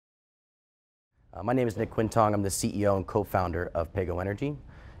My name is Nick Quintong. I'm the CEO and co-founder of PayGo Energy.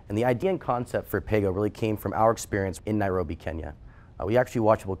 And the idea and concept for PayGo really came from our experience in Nairobi, Kenya. We actually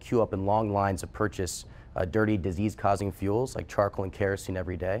watch people queue up in long lines to purchase dirty, disease-causing fuels like charcoal and kerosene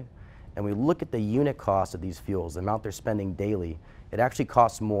every day. And we look at the unit cost of these fuels, the amount they're spending daily. It actually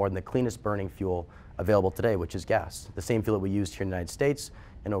costs more than the cleanest burning fuel available today, which is gas, the same fuel that we use here in the United States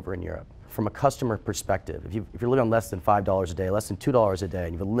and over in Europe. From a customer perspective, if you're living on less than $5 a day, less than $2 a day,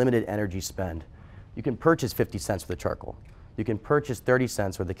 and you have a limited energy spend, you can purchase 50 cents for the charcoal. You can purchase 30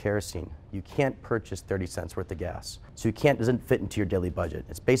 cents worth of kerosene. You can't purchase 30 cents worth of gas. So it doesn't fit into your daily budget.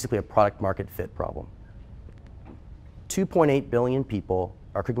 It's basically a product market fit problem. 2.8 billion people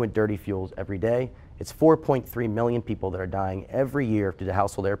are cooking with dirty fuels every day. It's 4.3 million people that are dying every year due to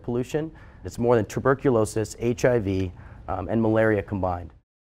household air pollution. It's more than tuberculosis, HIV, and malaria combined.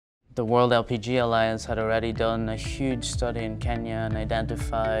 The World LPG Alliance had already done a huge study in Kenya and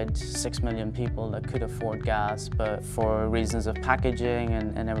identified 6 million people that could afford gas, but for reasons of packaging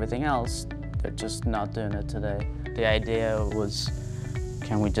and everything else, they're just not doing it today. The idea was,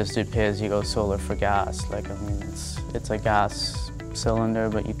 can we just do pay-as-you-go solar for gas? Like, I mean, it's a gas cylinder,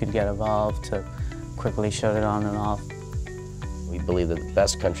 but you could get a valve to quickly shut it on and off. We believe that the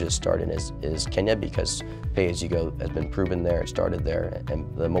best country to start in is Kenya because pay-as-you-go has been proven there, it started there,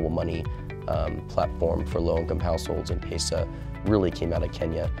 and the mobile money platform for low-income households and Pesa really came out of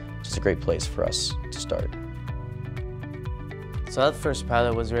Kenya, which is a great place for us to start. So that first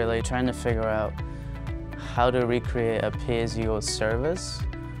pilot was really trying to figure out how to recreate a pay-as-you-go service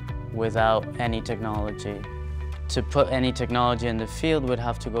without any technology. To put any technology in the field, we'd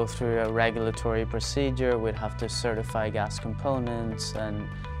have to go through a regulatory procedure, we'd have to certify gas components, and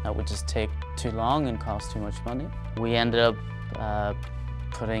that would just take too long and cost too much money. We ended up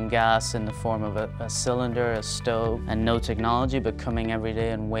putting gas in the form of a cylinder, a stove, and no technology, but coming every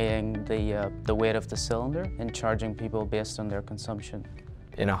day and weighing the weight of the cylinder and charging people based on their consumption.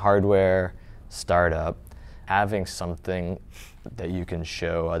 In a hardware startup, having something that you can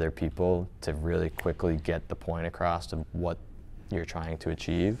show other people to really quickly get the point across of what you're trying to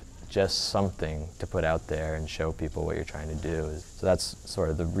achieve, just something to put out there and show people what you're trying to do. So that's sort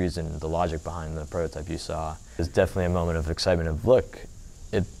of the reason, the logic behind the prototype you saw. It's definitely a moment of excitement of, look,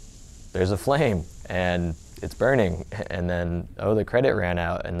 there's a flame and it's burning, and then, oh, the credit ran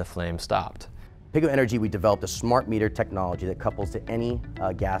out and the flame stopped. PayGo Energy, we developed a smart meter technology that couples to any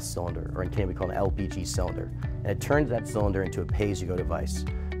gas cylinder, or in Kenya we call it an LPG cylinder. And it turns that cylinder into a pay-as-you-go device.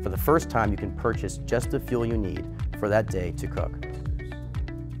 For the first time, you can purchase just the fuel you need for that day to cook.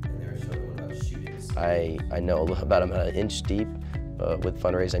 I know a little about, I'm an inch deep with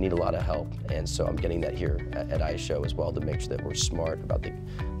fundraising. I need a lot of help, and so I'm getting that here at ISHOW as well to make sure that we're smart about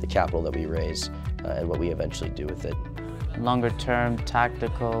the capital that we raise and what we eventually do with it. Longer term,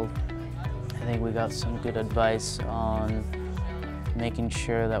 tactical, I think we got some good advice on making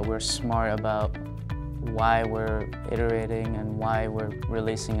sure that we're smart about why we're iterating and why we're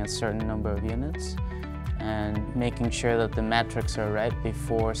releasing a certain number of units, and making sure that the metrics are right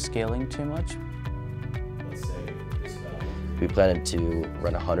before scaling too much. We plan to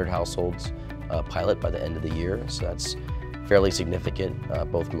run 100 households pilot by the end of the year, so that's fairly significant,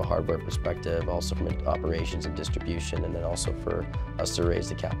 both from a hardware perspective, also from operations and distribution, and then also for us to raise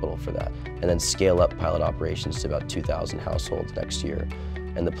the capital for that. And then scale up pilot operations to about 2,000 households next year.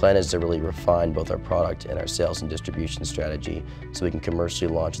 And the plan is to really refine both our product and our sales and distribution strategy so we can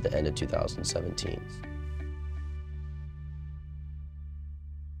commercially launch at the end of 2017.